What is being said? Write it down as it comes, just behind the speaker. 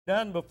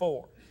done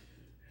before.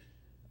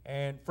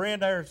 And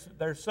friend,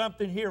 there's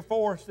something here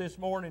for us this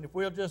morning. If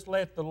we'll just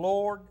let the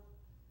Lord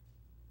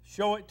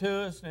show it to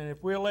us, and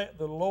if we'll let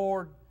the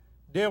Lord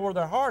deal with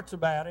our hearts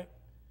about it,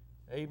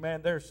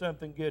 amen, there's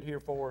something good here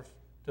for us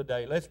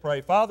today. Let's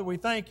pray. Father, we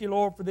thank you,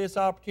 Lord, for this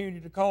opportunity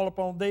to call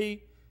upon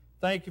Thee.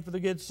 Thank you for the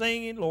good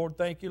singing. Lord,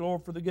 thank you,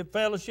 Lord, for the good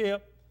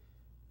fellowship.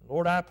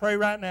 Lord, I pray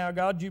right now,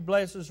 God, you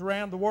bless us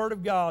around the Word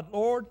of God.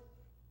 Lord,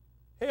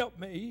 help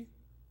me.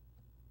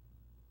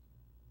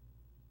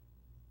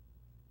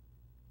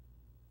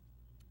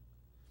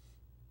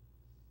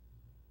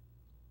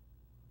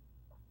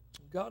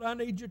 God, I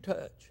need your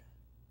touch.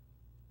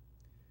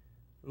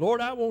 Lord,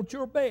 I want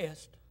your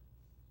best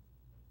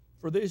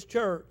for this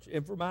church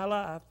and for my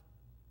life.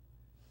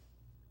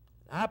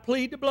 I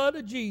plead the blood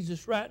of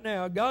Jesus right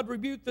now. God,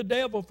 rebuke the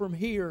devil from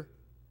here.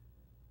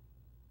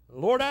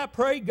 Lord, I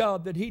pray,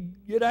 God, that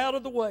he'd get out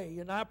of the way,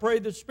 and I pray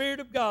the Spirit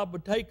of God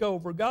would take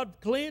over. God,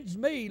 cleanse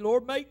me.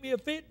 Lord, make me a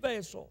fit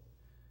vessel.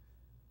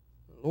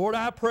 Lord,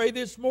 I pray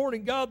this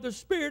morning, God, the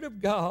Spirit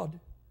of God,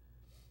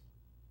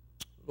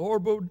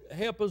 Lord, would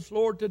help us,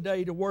 Lord,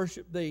 today to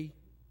worship Thee.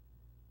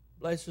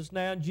 Bless us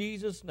now in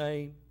Jesus'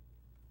 name.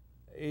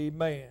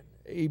 Amen.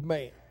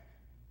 Amen.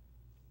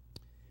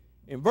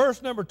 In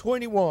verse number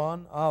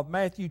 21 of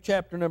Matthew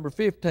chapter number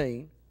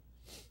 15,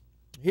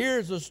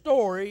 here's a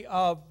story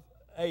of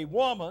a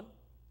woman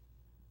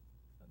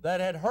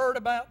that had heard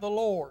about the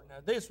Lord. Now,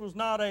 this was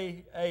not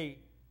a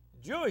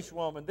Jewish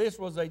woman. This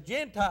was a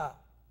Gentile.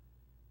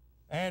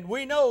 And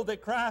we know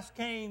that Christ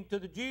came to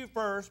the Jew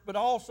first, but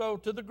also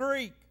to the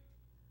Greek.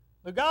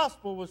 The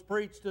gospel was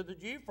preached to the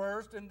Jew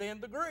first and then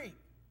the Greek.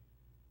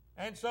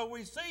 And so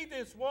we see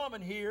this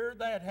woman here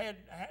that had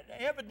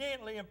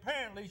evidently,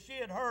 apparently, she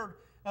had heard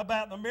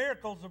about the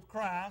miracles of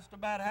Christ,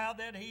 about how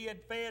that He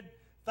had fed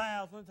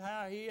thousands,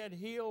 how He had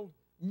healed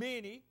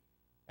many,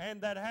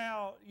 and that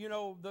how,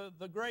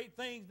 the great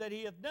things that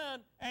He had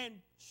done. And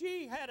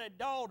she had a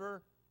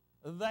daughter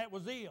that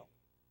was ill.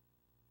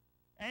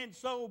 And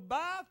so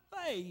by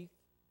faith,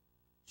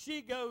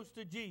 she goes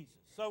to Jesus.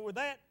 So with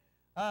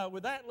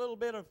that little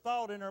bit of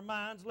thought in our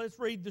minds, let's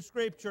read the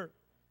scripture.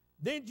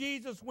 Then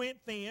Jesus went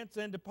thence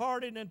and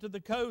departed into the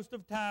coast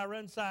of Tyre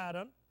and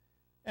Sidon.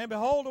 And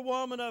behold, a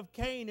woman of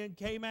Canaan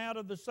came out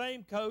of the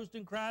same coast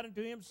and cried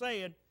unto him,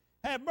 saying,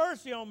 Have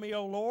mercy on me,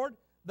 O Lord,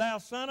 thou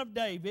son of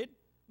David.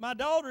 My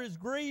daughter is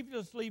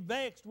grievously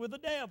vexed with the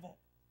devil.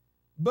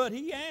 But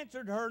he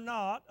answered her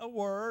not a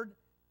word.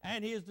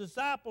 And his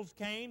disciples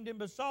came and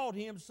besought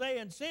him,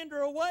 saying, Send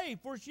her away,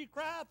 for she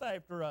crieth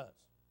after us.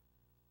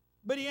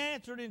 But he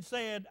answered and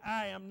said,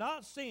 I am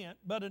not sent,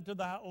 but unto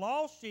the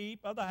lost sheep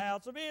of the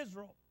house of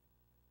Israel.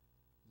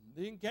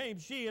 Then came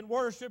she and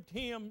worshipped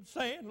him,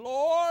 saying,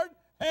 Lord,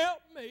 help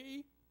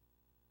me.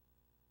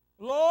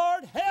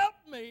 Lord, help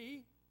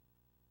me.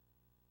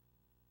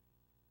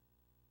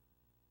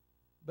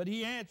 But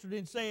he answered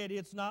and said,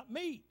 It's not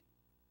meet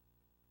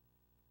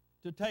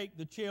to take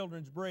the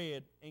children's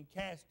bread and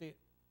cast it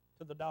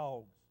to the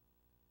dogs.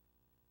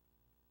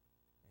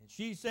 And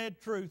she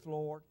said, Truth,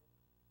 Lord.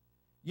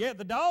 Yet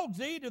the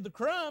dogs eat of the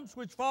crumbs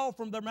which fall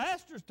from their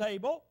master's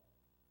table.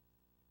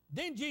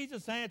 Then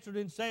Jesus answered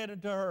and said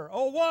unto her,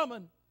 O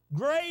woman,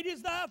 great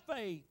is thy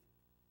faith.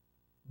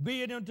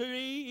 Be it unto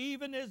thee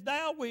even as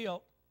thou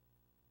wilt.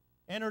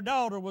 And her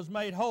daughter was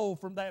made whole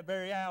from that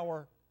very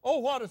hour. Oh,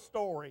 what a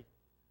story.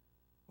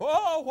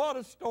 Oh, what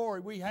a story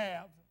we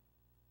have.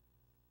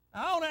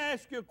 I want to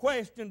ask you a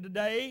question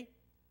today.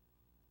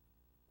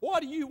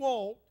 What do you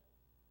want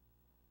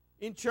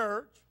in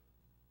church?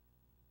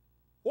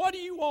 What do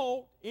you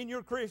want in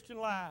your Christian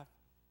life?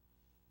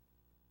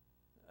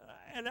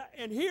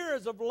 And here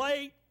as of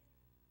late,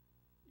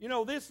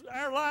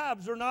 our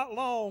lives are not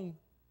long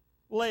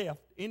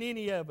left in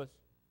any of us.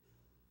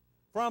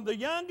 From the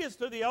youngest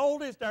to the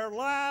oldest, our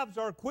lives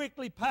are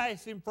quickly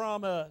passing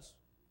from us.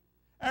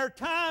 Our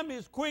time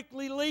is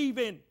quickly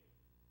leaving.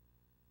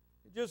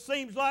 It just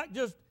seems like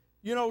just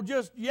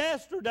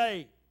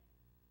yesterday,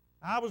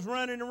 I was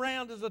running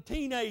around as a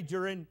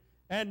teenager and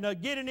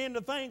getting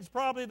into things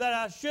probably that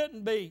I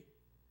shouldn't be.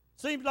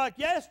 Seems like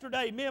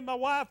yesterday, me and my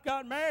wife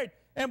got married,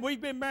 and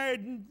we've been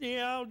married,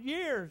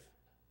 years.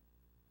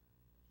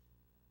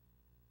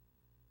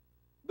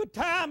 But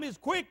time is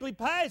quickly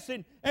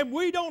passing, and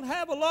we don't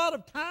have a lot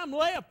of time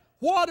left.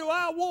 What do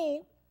I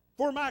want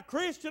for my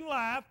Christian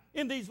life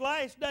in these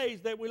last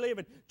days that we live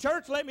in?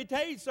 Church, let me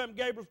tell you something,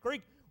 Gabriel's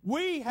Creek.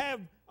 We have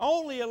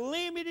only a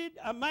limited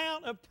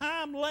amount of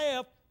time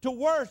left to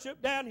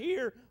worship down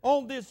here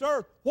on this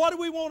earth. What do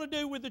we want to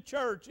do with the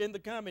church in the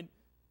coming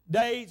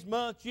days,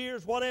 months,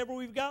 years, whatever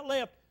we've got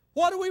left?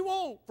 What do we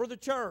want for the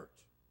church?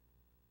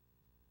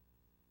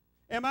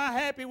 Am I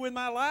happy with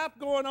my life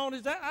going on?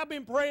 I've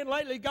been praying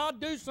lately,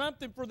 God, do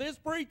something for this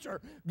preacher.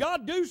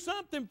 God, do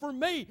something for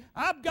me.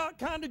 I've got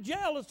kind of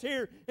jealous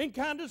here and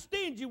kind of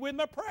stingy with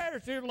my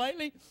prayers here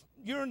lately.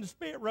 You're in the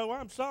spit row,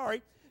 I'm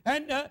sorry.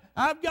 And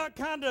I've got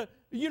kind of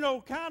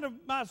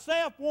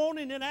myself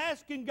wanting and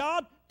asking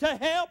God to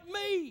help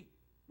me.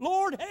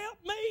 Lord, help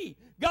me.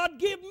 God,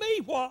 give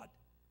me what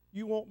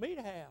you want me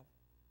to have.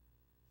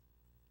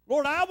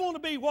 Lord, I want to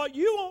be what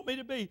you want me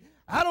to be.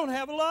 I don't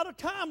have a lot of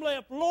time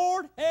left.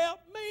 Lord, help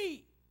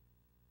me.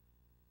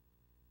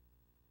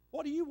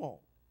 What do you want?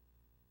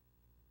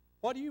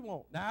 What do you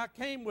want? Now, I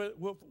came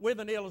with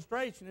an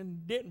illustration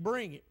and didn't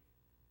bring it.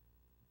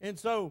 And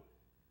so,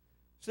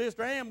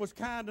 Sister Ann was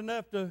kind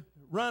enough to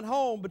run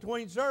home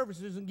between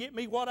services and get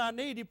me what I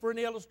needed for an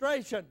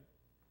illustration.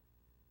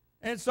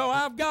 And so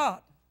I've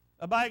got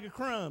a bag of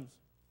crumbs.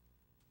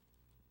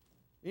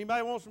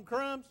 Anybody want some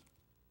crumbs?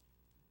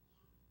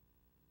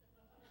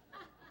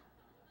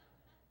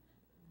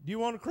 Do you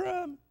want a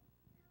crumb?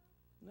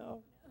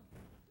 No.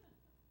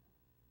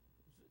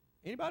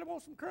 Anybody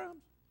want some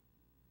crumbs?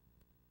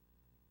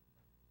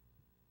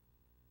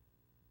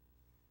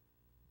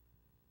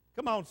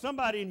 Come on,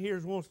 somebody in here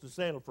wants to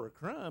settle for a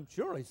crumb.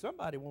 Surely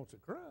somebody wants a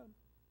crumb.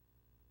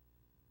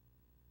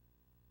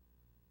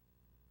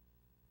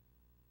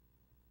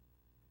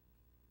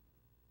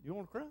 You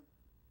want a crumb?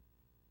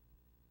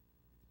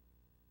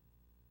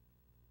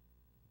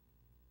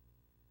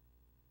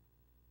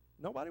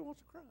 Nobody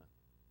wants a crumb.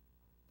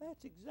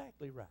 That's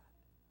exactly right.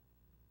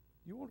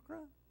 You want a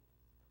crumb?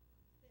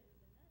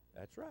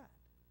 That's right.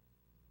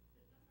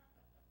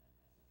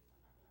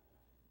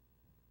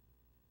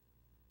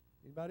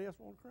 Anybody else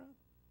want a crumb?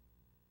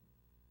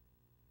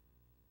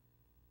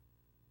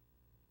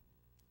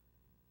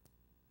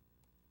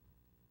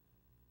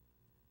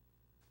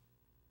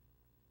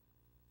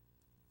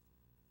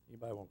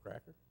 Anybody want a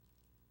cracker?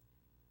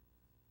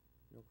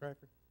 You want a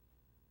cracker?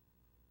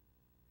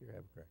 Here,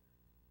 have a cracker.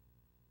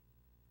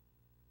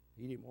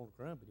 He didn't want a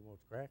crumb, but he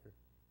wants a cracker.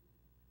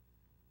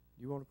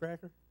 You want a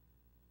cracker?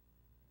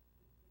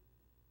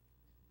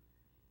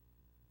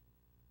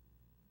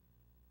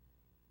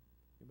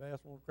 Anybody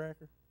else want a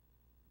cracker?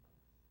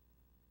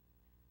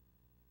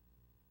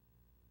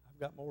 I've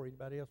got more.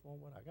 Anybody else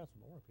want one? I got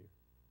some more up here.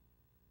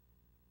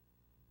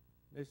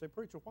 They say,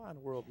 preacher, why in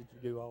the world did you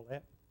do all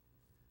that?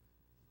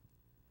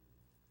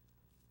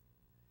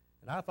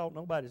 And I thought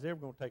nobody's ever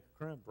going to take a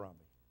crumb from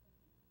me.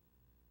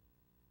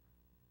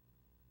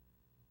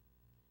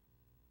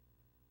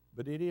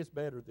 But it is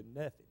better than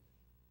nothing.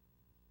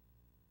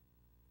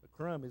 A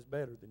crumb is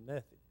better than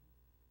nothing.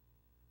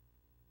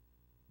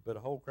 But a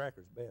whole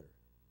cracker's better.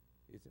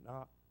 Is it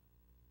not?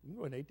 You can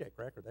go ahead and eat that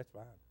cracker. That's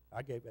fine.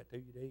 I gave that to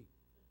you to eat.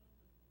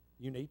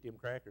 You can eat them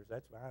crackers.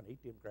 That's fine.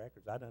 Eat them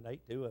crackers. I done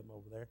ate 2 of them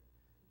over there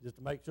just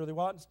to make sure they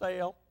wasn't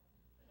stale.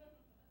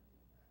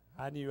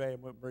 I knew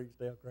Ann wouldn't bring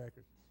stale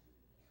crackers.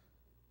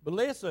 But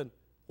listen,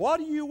 what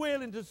are you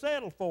willing to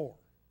settle for?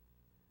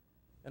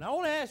 And I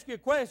want to ask you a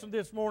question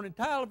this morning.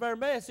 Title of our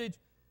message,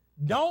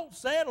 don't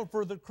settle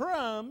for the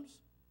crumbs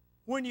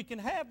when you can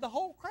have the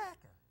whole cracker.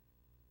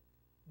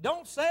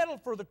 Don't settle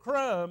for the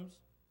crumbs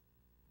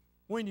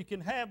when you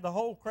can have the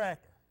whole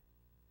cracker.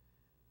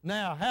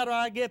 Now, how do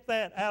I get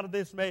that out of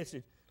this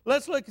message?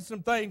 Let's look at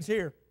some things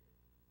here.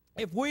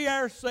 If we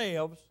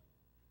ourselves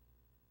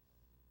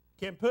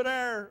can put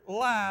our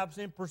lives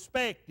in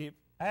perspective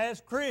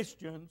as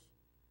Christians,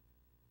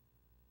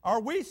 are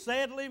we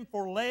settling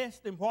for less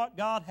than what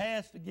God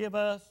has to give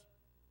us?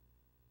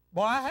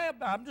 Well,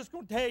 I'm just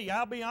going to tell you,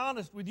 I'll be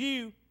honest with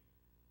you.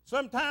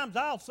 Sometimes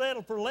I'll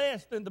settle for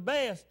less than the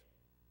best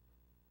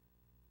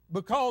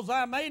because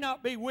I may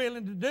not be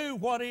willing to do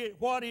what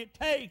it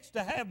takes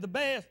to have the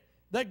best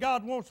that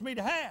God wants me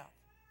to have.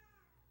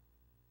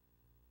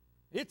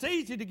 It's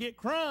easy to get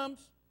crumbs.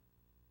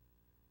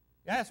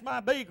 Ask my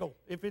beagle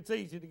if it's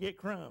easy to get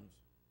crumbs.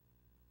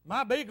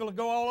 My beagle will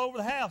go all over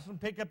the house and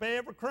pick up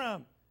every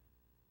crumb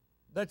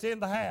that's in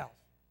the house.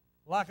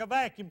 Like a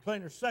vacuum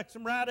cleaner, sucks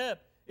them right up.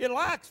 It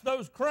likes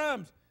those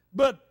crumbs,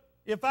 but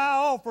if I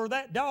offer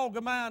that dog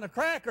of mine a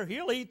cracker,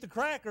 he'll eat the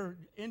cracker,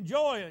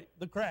 enjoy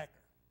the cracker.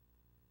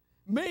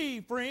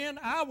 Me, friend,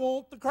 I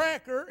want the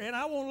cracker, and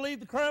I want to leave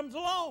the crumbs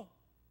alone.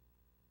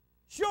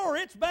 Sure,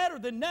 it's better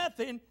than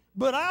nothing,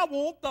 but I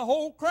want the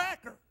whole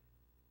cracker.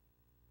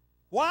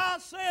 Why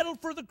settle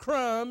for the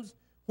crumbs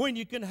when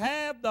you can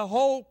have the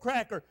whole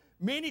cracker?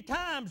 Many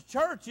times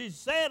churches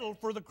settle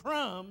for the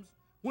crumbs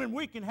when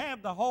we can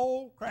have the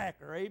whole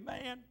cracker.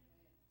 Amen?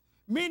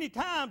 Many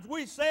times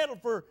we settle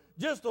for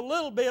just a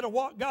little bit of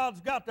what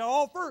God's got to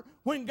offer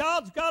when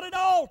God's got it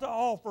all to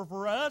offer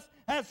for us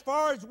as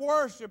far as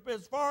worship,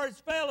 as far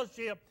as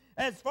fellowship,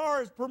 as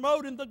far as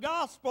promoting the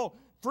gospel.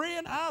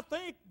 Friend, I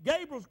think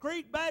Gabriel's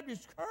Creek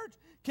Baptist Church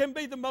can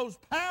be the most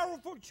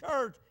powerful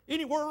church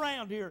anywhere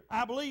around here.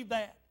 I believe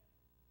that.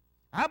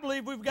 I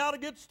believe we've got a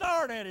good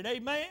start at it.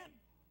 Amen?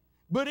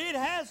 But it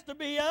has to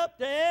be up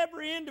to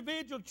every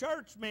individual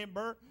church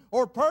member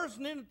or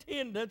person in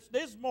attendance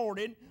this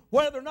morning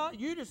whether or not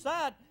you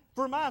decide,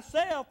 for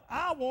myself,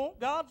 I want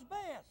God's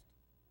best.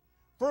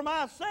 For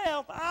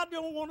myself, I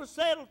don't want to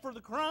settle for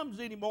the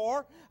crumbs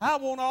anymore. I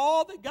want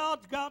all that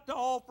God's got to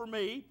offer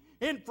me.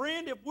 And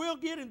friend, if we'll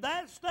get in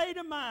that state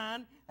of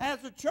mind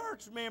as a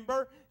church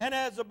member and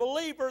as a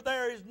believer,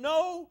 there is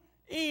no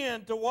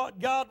end to what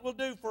God will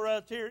do for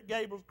us here at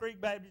Gabriel's Creek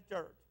Baptist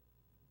Church.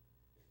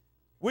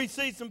 We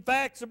see some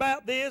facts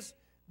about this.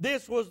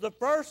 This was the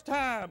first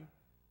time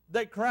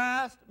that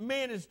Christ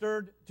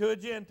ministered to a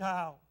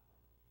Gentile.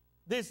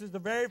 This is the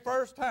very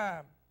first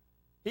time.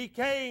 He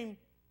came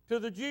to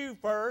the Jew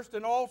first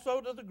and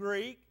also to the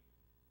Greek.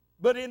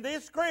 But in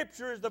this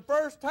scripture is the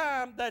first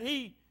time that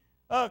he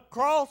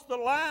crossed the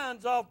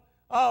lines of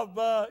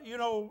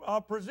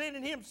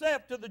presenting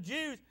himself to the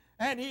Jews.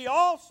 And he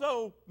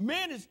also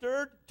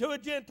ministered to a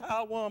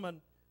Gentile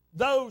woman,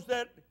 those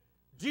that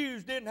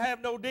Jews didn't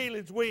have no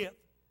dealings with.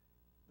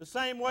 The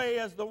same way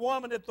as the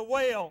woman at the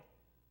well,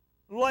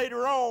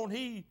 later on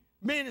he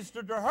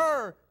ministered to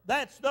her.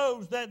 That's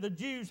those that the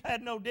Jews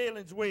had no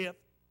dealings with.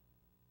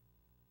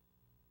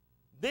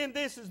 Then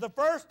this is the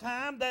first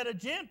time that a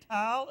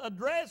Gentile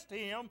addressed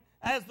him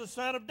as the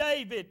Son of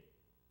David.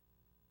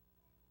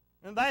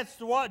 And that's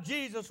what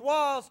Jesus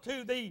was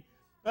to the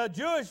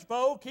Jewish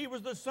folk. He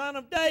was the Son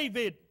of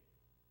David.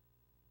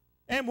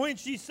 And when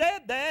she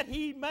said that,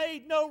 he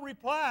made no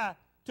reply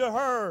to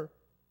her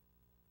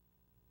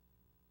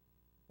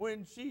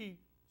when she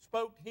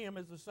spoke to him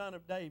as the Son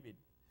of David.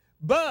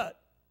 But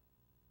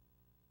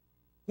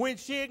when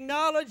she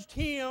acknowledged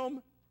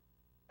him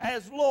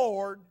as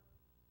Lord,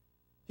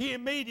 he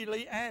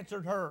immediately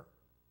answered her.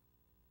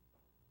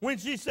 When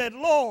she said,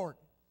 Lord,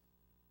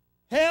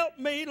 help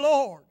me,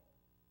 Lord.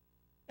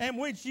 And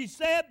when she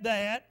said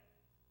that,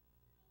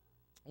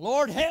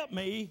 Lord, help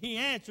me, he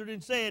answered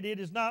and said, it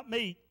is not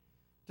meet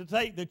to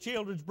take the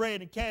children's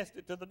bread and cast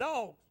it to the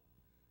dogs.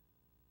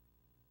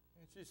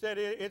 And she said,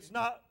 it's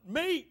not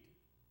meat.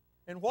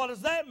 And what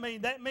does that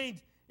mean? That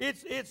means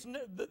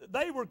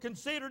they were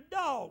considered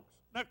dogs.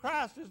 Now,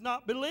 Christ is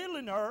not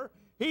belittling her.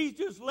 He's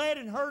just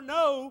letting her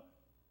know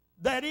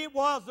that it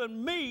wasn't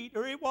meat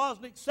or it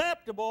wasn't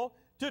acceptable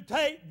to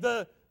take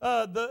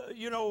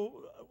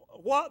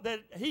what that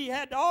he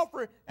had to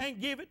offer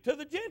and give it to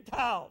the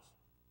Gentiles.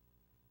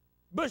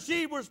 But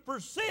she was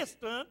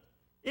persistent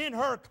in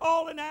her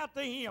calling out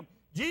to him.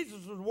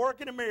 Jesus was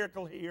working a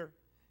miracle here.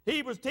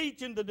 He was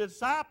teaching the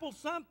disciples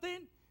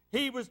something.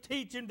 He was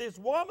teaching this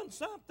woman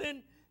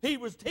something. He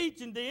was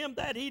teaching them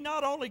that he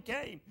not only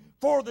came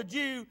for the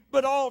Jew,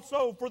 but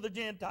also for the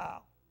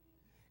Gentile.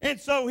 And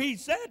so he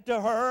said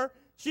to her,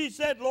 she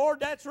said, Lord,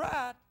 that's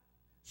right.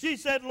 She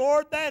said,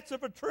 Lord, that's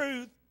of a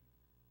truth.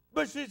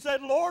 But she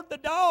said, Lord, the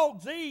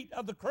dogs eat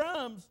of the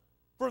crumbs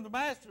from the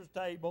master's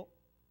table.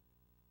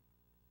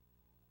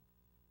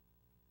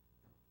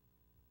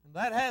 And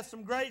that has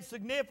some great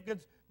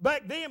significance.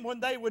 Back then when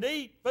they would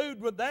eat,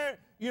 food with their,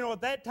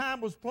 at that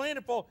time was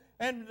plentiful.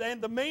 And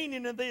the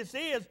meaning of this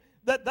is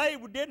that they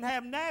didn't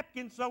have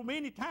napkins, so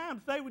many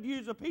times they would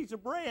use a piece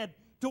of bread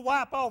to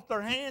wipe off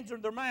their hands or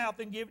their mouth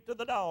and give it to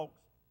the dogs.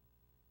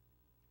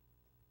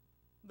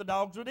 The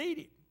dogs would eat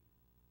it.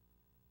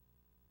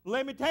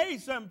 Let me tell you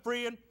something,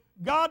 friend.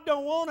 God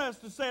don't want us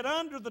to sit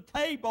under the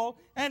table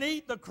and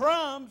eat the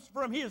crumbs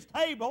from his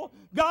table.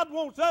 God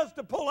wants us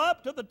to pull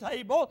up to the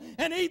table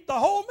and eat the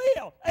whole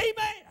meal.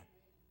 Amen.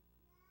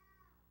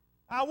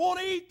 I want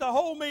to eat the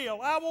whole meal.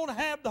 I want to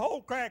have the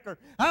whole cracker.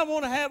 I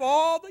want to have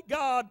all that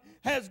God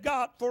has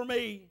got for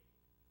me.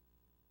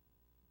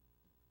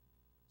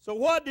 So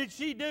what did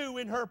she do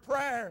in her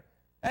prayer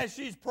as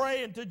she's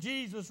praying to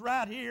Jesus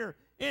right here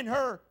in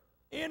her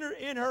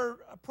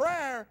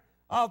prayer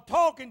of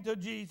talking to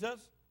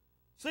Jesus?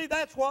 See,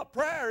 that's what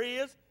prayer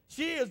is.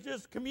 She is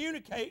just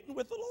communicating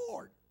with the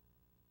Lord.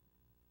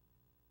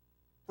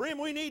 Friend,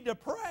 we need to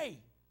pray.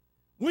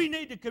 We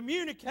need to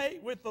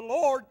communicate with the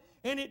Lord,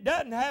 and it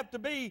doesn't have to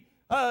be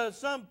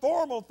some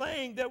formal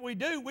thing that we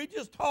do. We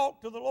just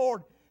talk to the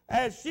Lord.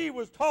 As she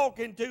was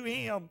talking to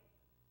him,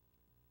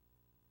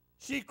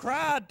 she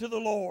cried to the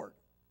Lord.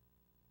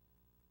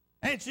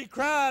 And she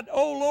cried,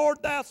 O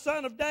Lord, thou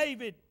Son of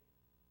David.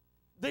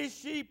 This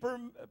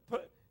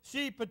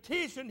she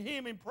petitioned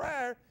him in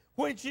prayer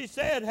when she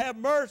said, have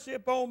mercy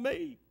upon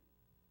me.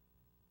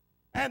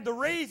 And the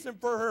reason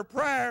for her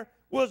prayer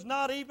was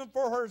not even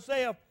for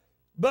herself,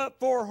 but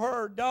for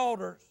her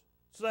daughter's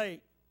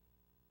sake.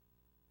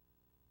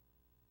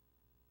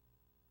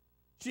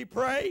 She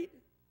prayed.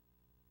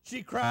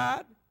 She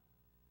cried.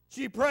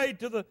 She prayed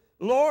to the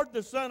Lord,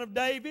 the Son of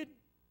David.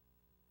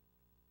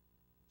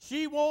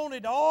 She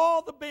wanted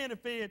all the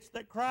benefits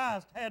that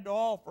Christ had to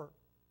offer.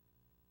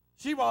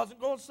 She wasn't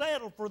going to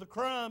settle for the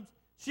crumbs.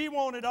 She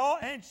wanted all,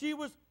 and she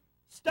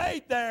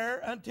stayed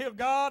there until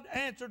God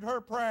answered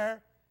her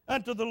prayer,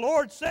 until the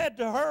Lord said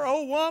to her,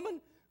 O woman,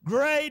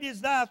 great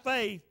is thy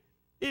faith.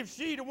 If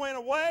she'd have went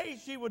away,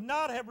 she would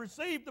not have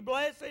received the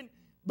blessing,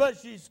 but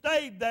she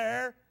stayed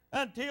there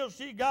until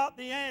she got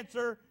the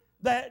answer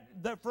that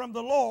from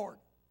the Lord.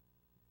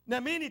 Now,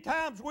 many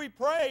times we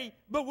pray,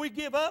 but we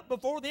give up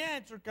before the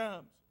answer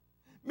comes.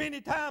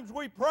 Many times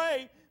we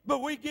pray,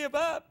 but we give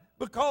up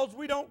because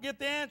we don't get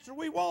the answer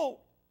we want.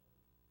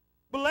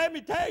 But let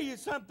me tell you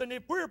something.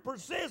 If we're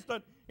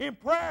persistent in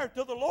prayer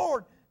to the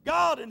Lord,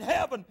 God in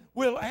heaven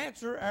will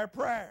answer our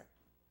prayer.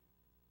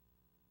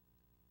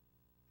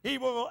 He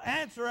will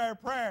answer our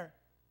prayer.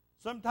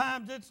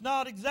 Sometimes it's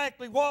not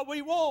exactly what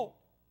we want,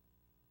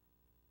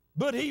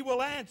 but he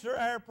will answer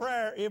our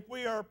prayer if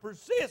we are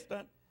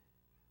persistent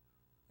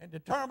and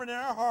determined in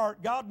our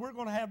heart, God, we're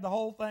going to have the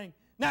whole thing.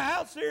 Now,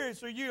 how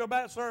serious are you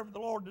about serving the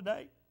Lord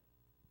today?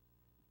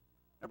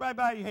 Everybody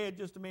bow your head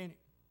just a minute.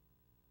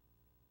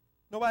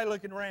 Nobody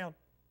looking around.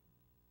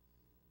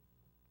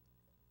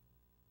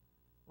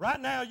 Right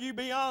now, you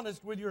be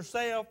honest with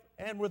yourself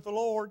and with the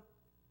Lord.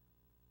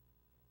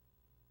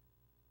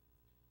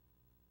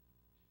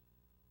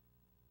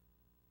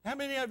 How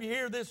many of you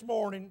here this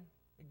morning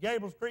at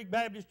Gables Creek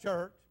Baptist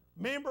Church,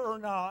 member or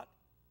not,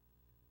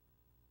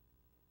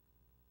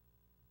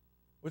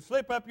 would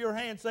slip up your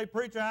hand and say,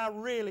 "Preacher, I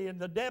really, in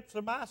the depths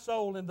of my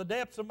soul, in the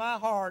depths of my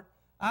heart,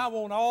 I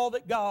want all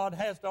that God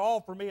has to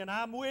offer me, and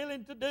I'm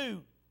willing to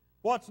do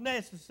what's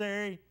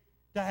necessary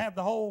to have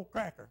the whole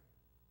cracker"?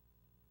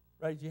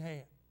 Raise your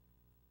hand.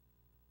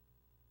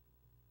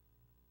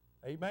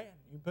 Amen.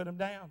 You can put them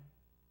down.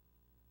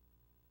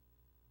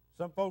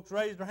 Some folks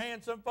raised their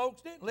hands, some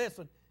folks didn't.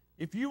 Listen,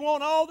 if you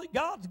want all that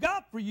God's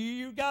got for you,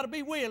 you've got to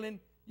be willing.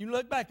 You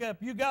look back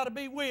up. You've got to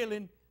be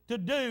willing to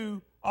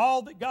do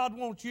all that God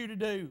wants you to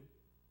do.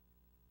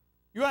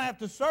 You have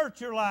to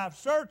search your life,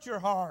 search your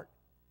heart,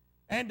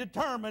 and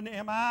determine,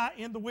 am I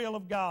in the will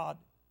of God?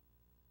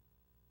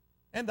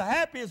 And the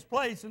happiest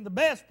place and the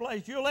best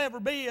place you'll ever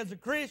be as a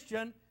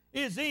Christian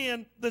is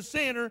in the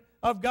center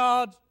of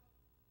God's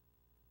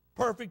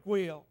perfect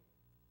will.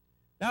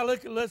 Now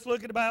let's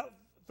look at about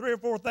 3 or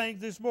 4 things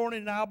this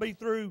morning, and I'll be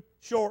through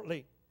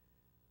shortly.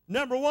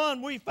 Number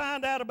one, we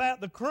find out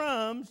about the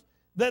crumbs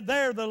that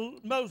they're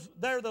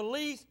the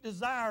least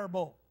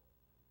desirable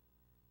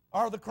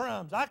are the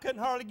crumbs. I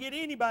couldn't hardly get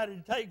anybody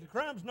to take the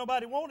crumbs.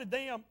 Nobody wanted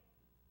them.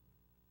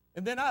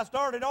 And then I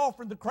started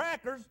offering the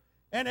crackers,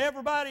 and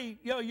everybody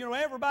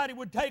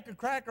would take a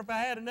cracker if I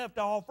had enough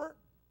to offer.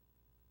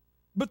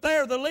 But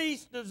they're the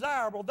least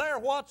desirable. They're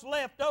what's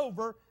left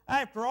over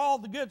after all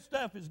the good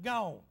stuff is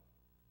gone.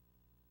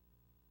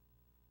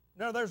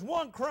 Now, there's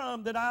one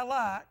crumb that I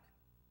like,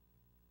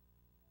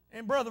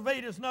 and Brother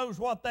Vetus knows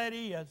what that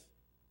is.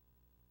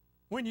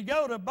 When you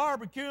go to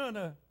barbecuing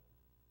a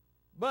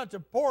bunch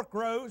of pork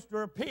roast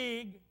or a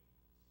pig,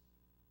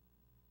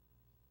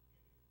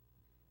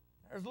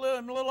 there's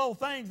little old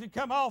things that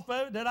come off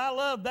of it that I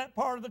love that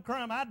part of the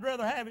crumb. I'd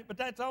rather have it, but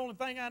that's the only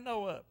thing I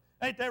know of.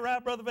 Ain't that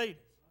right, Brother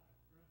Vetus?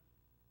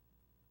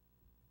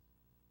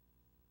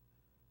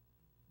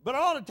 But I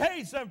want to tell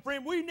you something,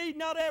 friend. We need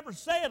not ever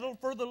settle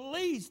for the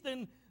least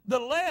and the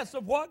less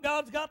of what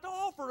God's got to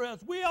offer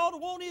us. We ought to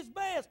want His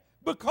best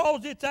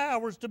because it's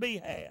ours to be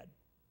had.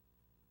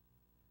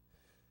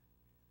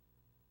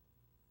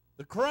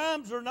 The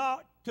crumbs are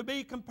not to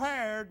be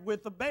compared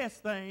with the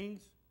best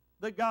things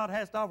that God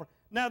has to offer.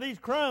 Now, these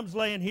crumbs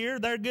laying here,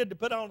 they're good to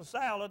put on a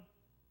salad,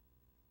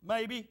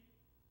 maybe.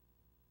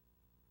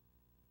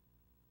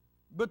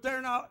 But they're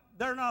not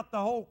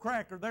the whole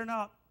cracker. They're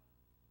not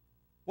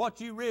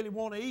what you really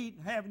want to eat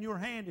and have in your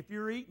hand if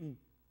you're eating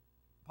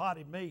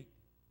potted meat,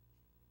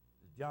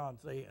 as John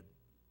said.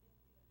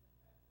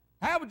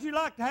 How would you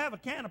like to have a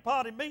can of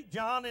potted meat,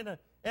 John, in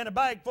a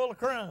bag full of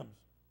crumbs?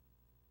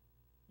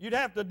 You'd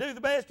have to do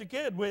the best you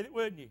could with it,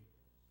 wouldn't you?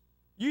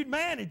 You'd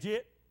manage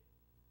it.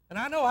 And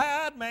I know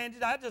how I'd manage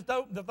it. I'd just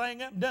open the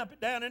thing up and dump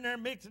it down in there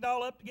and mix it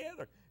all up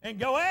together and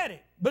go at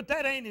it. But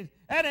that ain't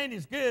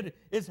as good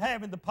as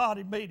having the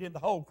potted meat in the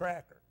whole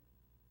cracker.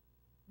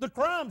 The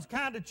crumbs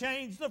kind of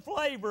change the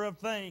flavor of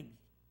things.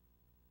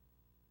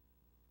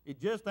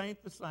 It just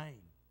ain't the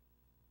same.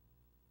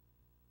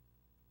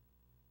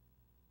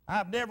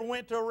 I've never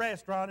went to a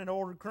restaurant and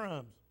ordered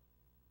crumbs.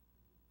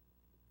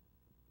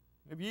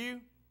 Have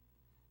you?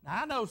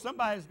 Now, I know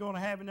somebody's going to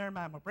have in their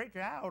mind, "Well,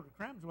 preacher, I ordered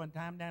crumbs one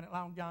time down at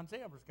Long John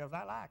Silver's because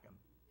I like them."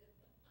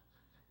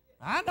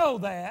 I know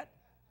that.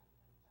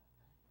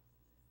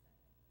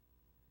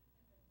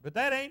 But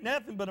that ain't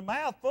nothing but a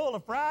mouthful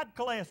of fried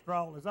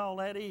cholesterol is all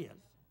that is.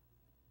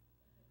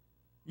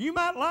 You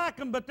might like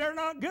them, but they're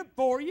not good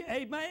for you,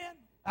 amen?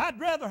 I'd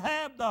rather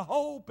have the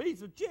whole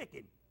piece of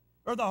chicken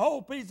or the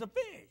whole piece of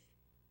fish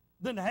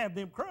than to have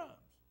them crumbs.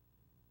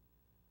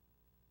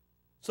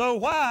 So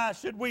why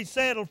should we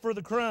settle for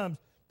the crumbs?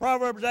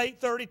 Proverbs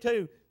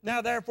 8:32.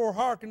 Now therefore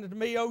hearken unto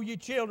me, O ye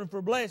children,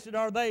 for blessed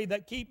are they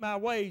that keep my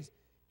ways.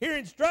 Hear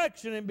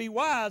instruction and be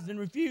wise and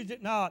refuse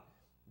it not.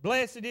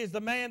 Blessed is the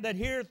man that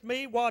heareth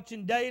me,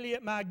 watching daily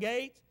at my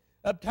gates,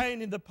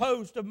 obtaining the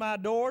post of my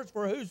doors.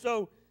 For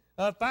whoso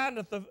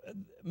findeth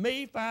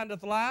me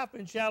findeth life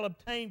and shall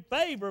obtain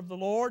favor of the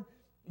Lord.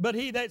 But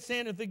he that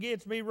sinneth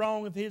against me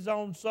wrongeth his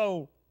own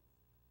soul.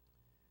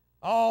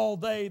 All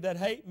they that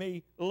hate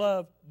me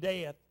love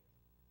death.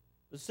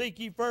 But seek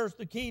ye first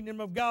the kingdom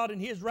of God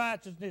and His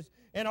righteousness,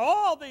 and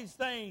all these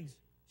things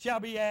shall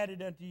be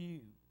added unto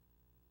you.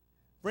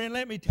 Friend,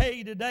 let me tell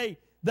you today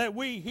that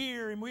we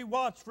hear and we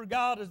watch for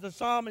God, as the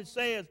psalmist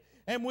says,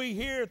 and we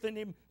heareth in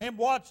Him and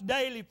watch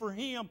daily for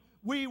Him,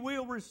 we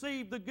will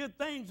receive the good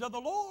things of the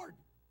Lord.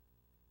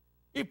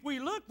 If we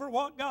look for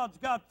what God's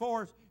got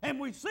for us, and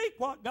we seek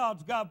what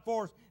God's got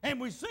for us, and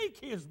we seek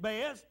His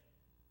best,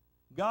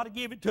 God will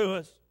give it to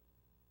us.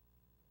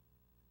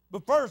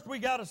 But first, we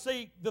got to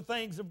seek the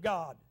things of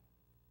God.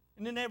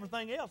 And then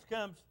everything else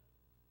comes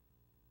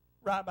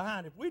right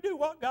behind it. If we do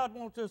what God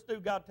wants us to do,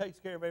 God takes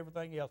care of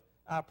everything else.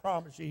 I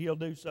promise you He'll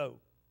do so.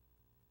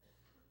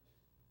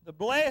 the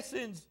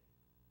blessings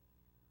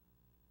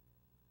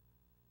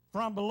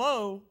from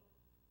below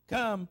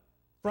come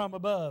from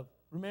above.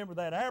 Remember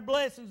that. Our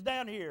blessings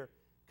down here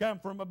come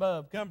from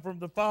above, come from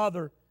the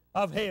Father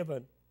of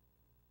heaven.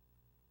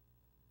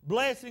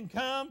 Blessing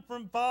comes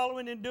from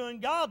following and doing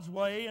God's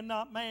way and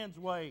not man's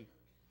way.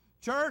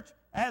 Church,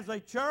 as a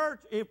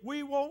church, if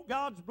we want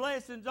God's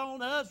blessings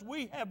on us,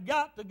 we have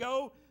got to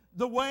go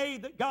the way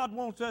that God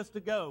wants us to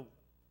go.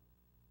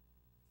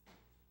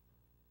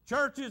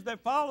 Churches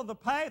that follow the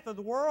path of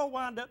the world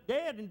wind up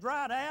dead and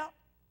dried out.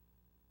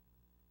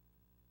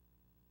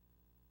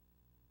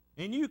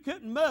 And you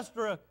couldn't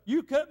muster a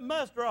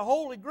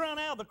holy grunt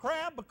out of the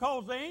crowd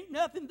because there ain't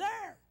nothing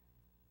there.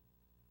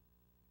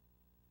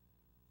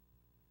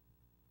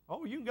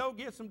 Oh, you can go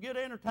get some good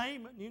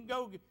entertainment. You can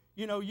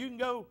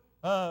go,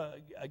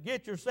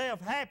 get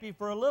yourself happy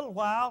for a little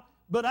while.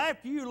 But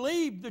after you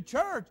leave the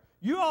church,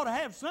 you ought to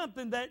have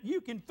something that you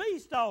can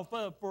feast off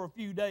of for a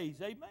few days.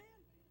 Amen.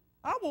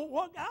 I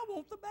want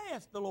the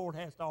best the Lord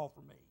has to offer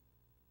me.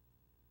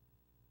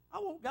 I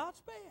want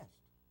God's best.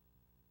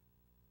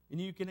 And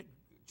you can,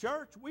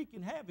 church, we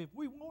can have, if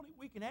we want it,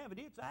 we can have it.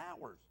 It's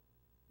ours.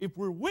 If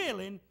we're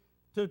willing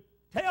to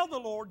tell the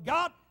Lord,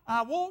 God,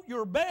 I want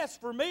your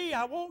best for me.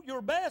 I want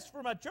your best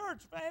for my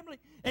church family.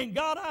 And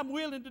God, I'm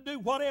willing to do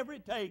whatever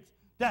it takes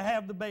to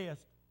have the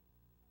best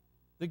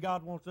that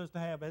God wants us to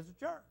have as a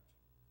church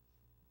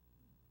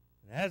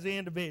and as an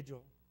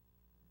individual.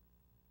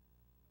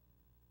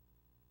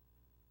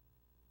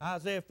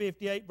 Isaiah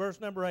 58, verse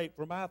number 8,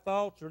 for my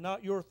thoughts are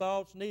not your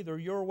thoughts, neither are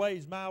your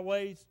ways my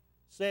ways,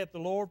 saith the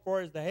Lord.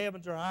 For as the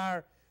heavens are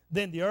higher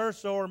than the earth,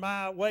 so are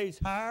my ways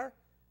higher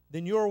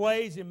than your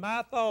ways, and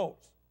my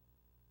thoughts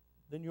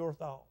than your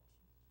thoughts.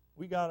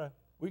 We gotta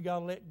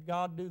let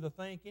God do the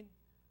thinking.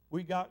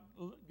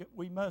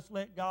 We must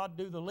let God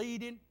do the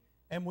leading,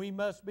 and we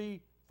must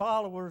be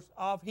followers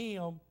of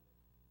Him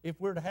if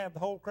we're to have the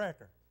whole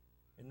cracker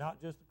and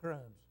not just the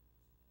crumbs.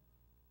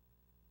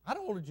 I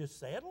don't want to just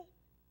settle.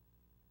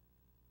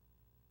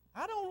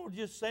 I don't want to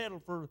just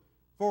settle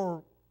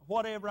for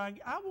whatever I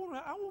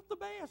want the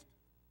best.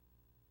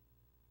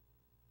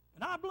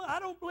 And I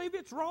don't believe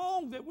it's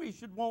wrong that we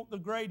should want the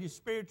greatest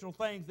spiritual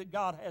things that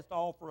God has to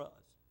offer us.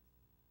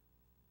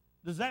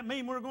 Does that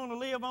mean we're going to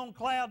live on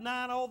cloud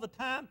nine all the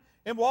time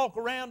and walk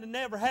around and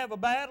never have a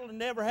battle and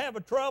never have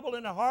a trouble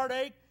and a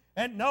heartache?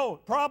 And no,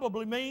 it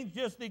probably means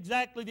just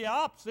exactly the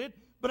opposite.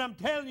 But I'm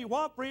telling you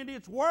what, friend,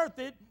 it's worth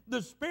it.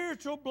 The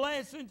spiritual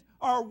blessings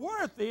are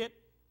worth it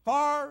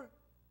far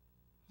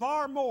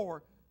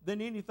more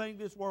than anything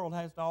this world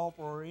has to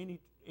offer or any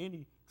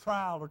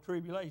trial or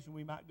tribulation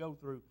we might go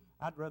through.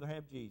 I'd rather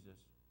have Jesus.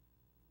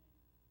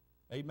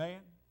 Amen?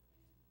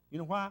 You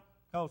know why?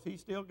 Because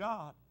He's still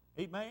God.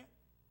 Amen?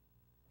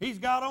 He's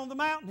God on the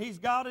mountain. He's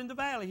God in the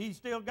valley. He's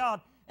still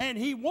God. And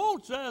He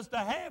wants us to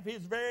have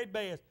His very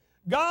best.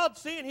 God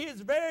sent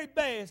His very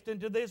best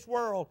into this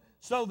world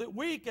so that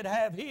we could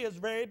have His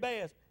very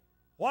best.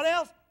 What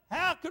else?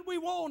 How could we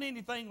want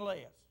anything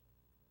less?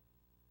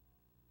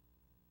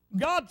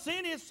 God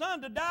sent His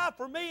Son to die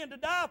for me and to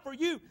die for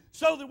you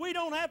so that we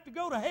don't have to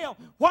go to hell.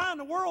 Why in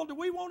the world do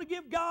we want to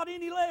give God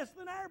any less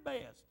than our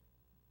best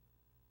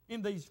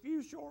in these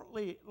few short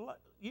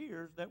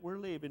years that we're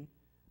living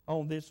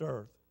on this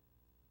earth?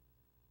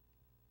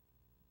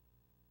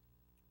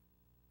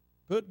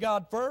 Put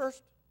God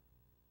first.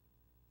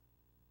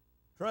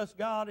 Trust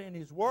God in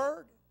His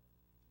Word.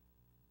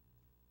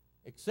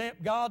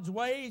 Accept God's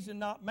ways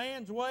and not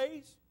man's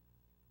ways.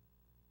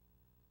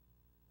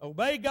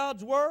 Obey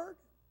God's Word.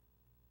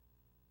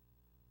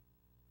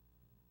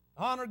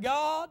 Honor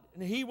God,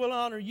 and He will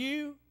honor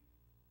you.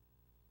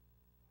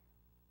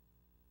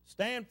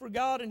 Stand for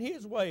God in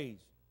His ways.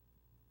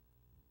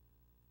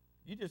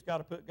 You just got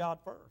to put God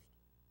first.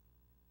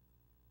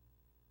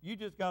 You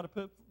just got to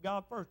put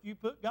God first. You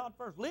put God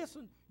first.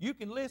 Listen, you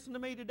can listen to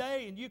me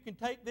today, and you can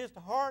take this to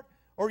heart,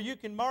 or you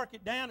can mark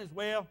it down as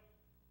well.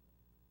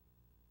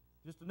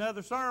 Just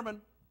another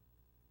sermon.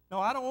 No,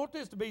 I don't want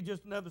this to be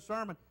just another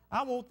sermon.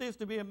 I want this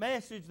to be a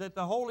message that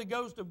the Holy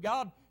Ghost of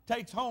God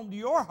takes home to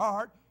your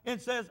heart and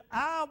says,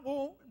 I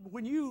want,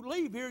 when you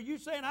leave here, you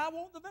saying, I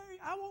want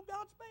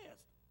God's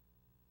best.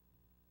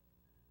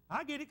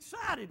 I get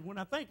excited when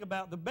I think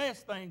about the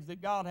best things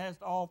that God has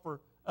to offer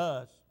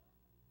us.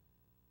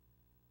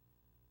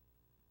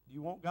 Do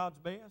you want God's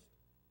best?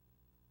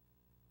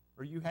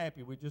 Or are you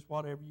happy with just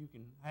whatever you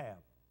can have?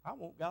 I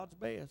want God's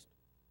best.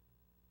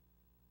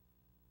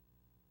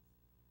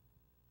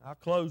 I'll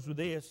close with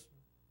this.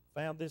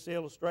 Found this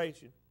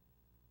illustration.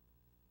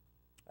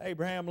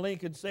 Abraham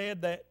Lincoln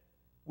said that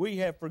we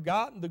have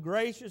forgotten the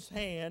gracious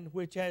hand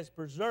which has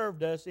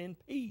preserved us in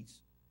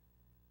peace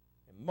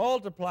and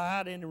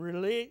multiplied and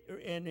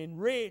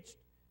enriched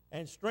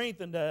and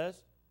strengthened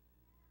us,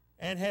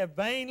 and have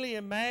vainly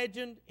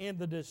imagined in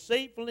the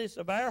deceitfulness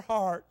of our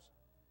hearts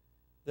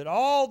that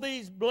all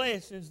these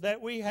blessings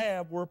that we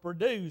have were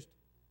produced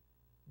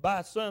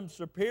by some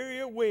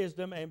superior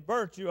wisdom and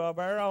virtue of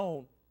our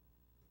own.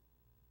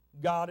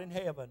 God in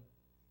heaven,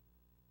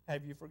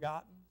 have you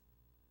forgotten?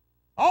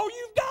 All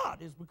you've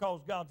got is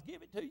because God's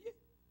given it to you.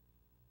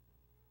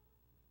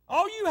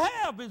 All you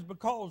have is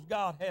because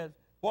God has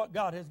what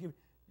God has given.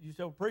 You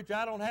say, well, preacher,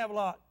 I don't have a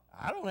lot.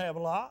 I don't have a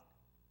lot.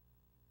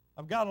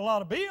 I've got a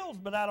lot of bills,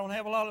 but I don't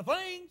have a lot of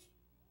things.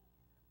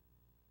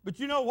 But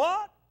you know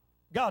what?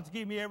 God's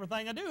given me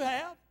everything I do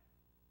have.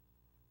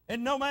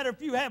 And no matter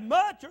if you have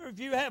much or if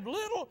you have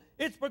little,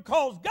 it's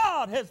because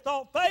God has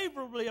thought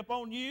favorably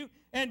upon you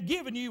and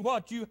given you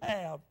what you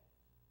have.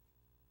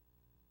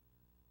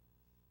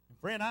 And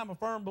friend, I'm a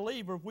firm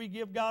believer if we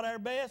give God our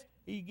best,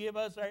 He give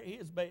us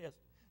His best.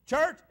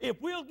 Church,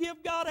 if we'll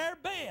give God our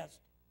best,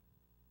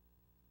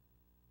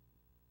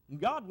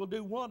 God will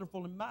do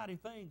wonderful and mighty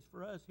things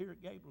for us here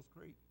at Gables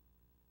Creek.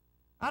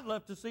 I'd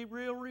love to see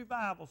real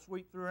revival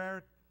sweep through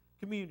our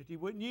community,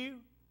 wouldn't you?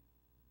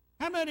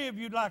 How many of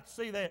you would like to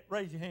see that?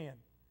 Raise your hand.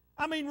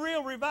 I mean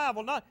real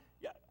revival.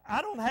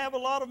 I don't have a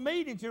lot of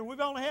meetings here. We've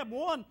only had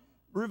one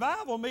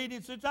revival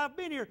meeting since I've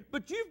been here.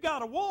 But you've got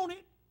to want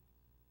it.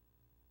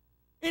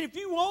 And if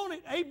you want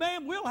it,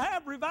 amen, we'll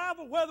have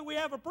revival whether we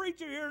have a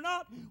preacher here or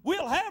not.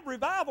 We'll have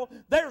revival.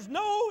 There's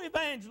no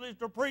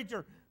evangelist or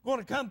preacher going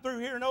to come through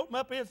here and open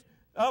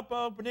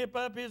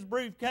up his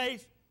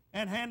briefcase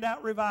and hand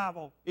out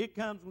revival. It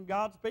comes when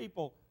God's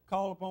people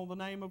call upon the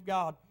name of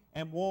God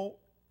and want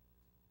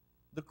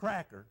the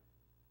cracker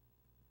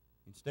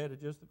instead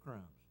of just the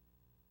crumbs.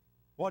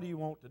 What do you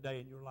want today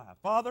in your life?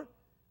 Father,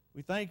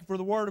 we thank you for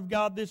the Word of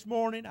God this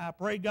morning. I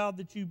pray, God,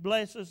 that you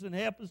bless us and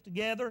help us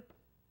together.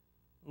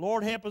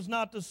 Lord, help us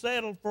not to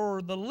settle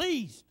for the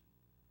least,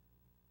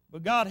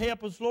 but God,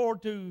 help us,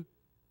 Lord, to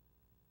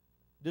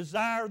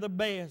desire the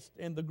best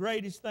and the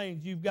greatest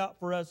things you've got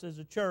for us as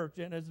a church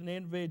and as an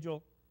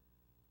individual.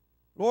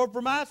 Lord,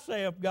 for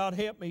myself, God,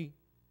 help me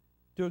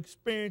to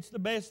experience the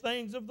best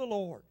things of the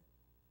Lord.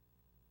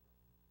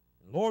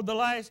 And Lord, the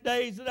last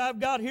days that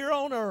I've got here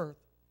on earth,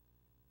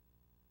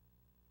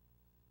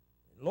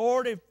 and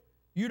Lord, if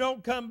you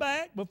don't come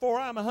back before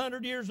I'm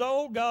 100 years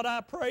old, God, I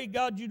pray,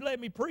 God, you'd let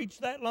me preach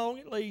that long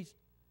at least.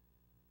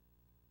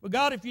 But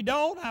God, if you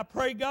don't, I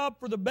pray, God,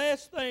 for the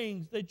best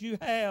things that you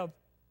have.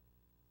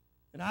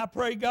 And I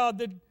pray, God,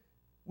 that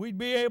we'd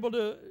be able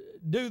to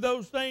do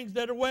those things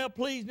that are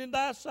well-pleasing in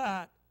thy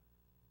sight.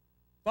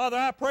 Father,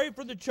 I pray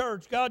for the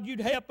church. God,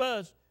 you'd help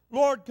us.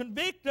 Lord,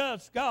 convict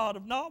us, God,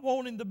 of not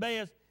wanting the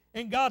best.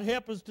 And God,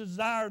 help us to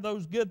desire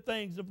those good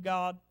things of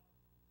God.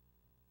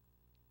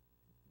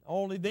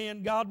 Only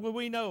then, God, will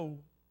we know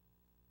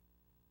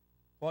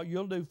what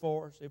you'll do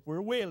for us. If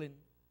we're willing,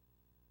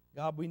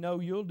 God, we know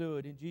you'll do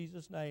it. In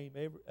Jesus' name,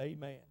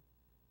 amen.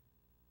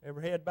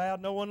 Every head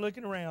bowed, no one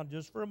looking around,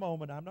 just for a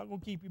moment. I'm not going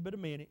to keep you but a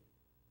minute.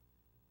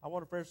 I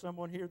wonder if there's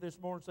someone here this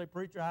morning say,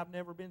 preacher, I've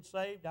never been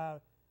saved. I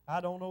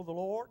don't know the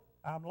Lord.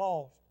 I'm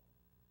lost.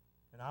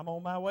 And I'm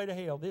on my way to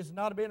hell. This has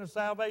not been a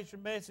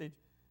salvation message.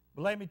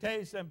 But let me tell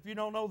you something. If you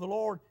don't know the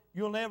Lord,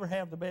 you'll never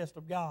have the best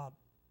of God.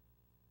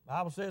 The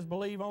Bible says,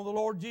 believe on the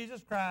Lord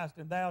Jesus Christ,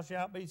 and thou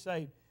shalt be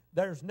saved.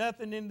 There's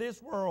nothing in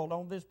this world,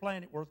 on this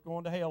planet, worth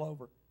going to hell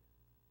over.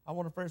 I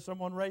wonder if there's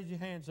someone raise your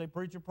hand and say,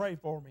 preacher, pray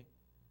for me.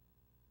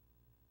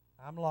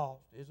 I'm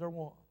lost. Is there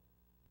one?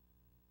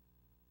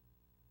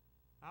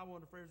 I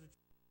wonder if there's a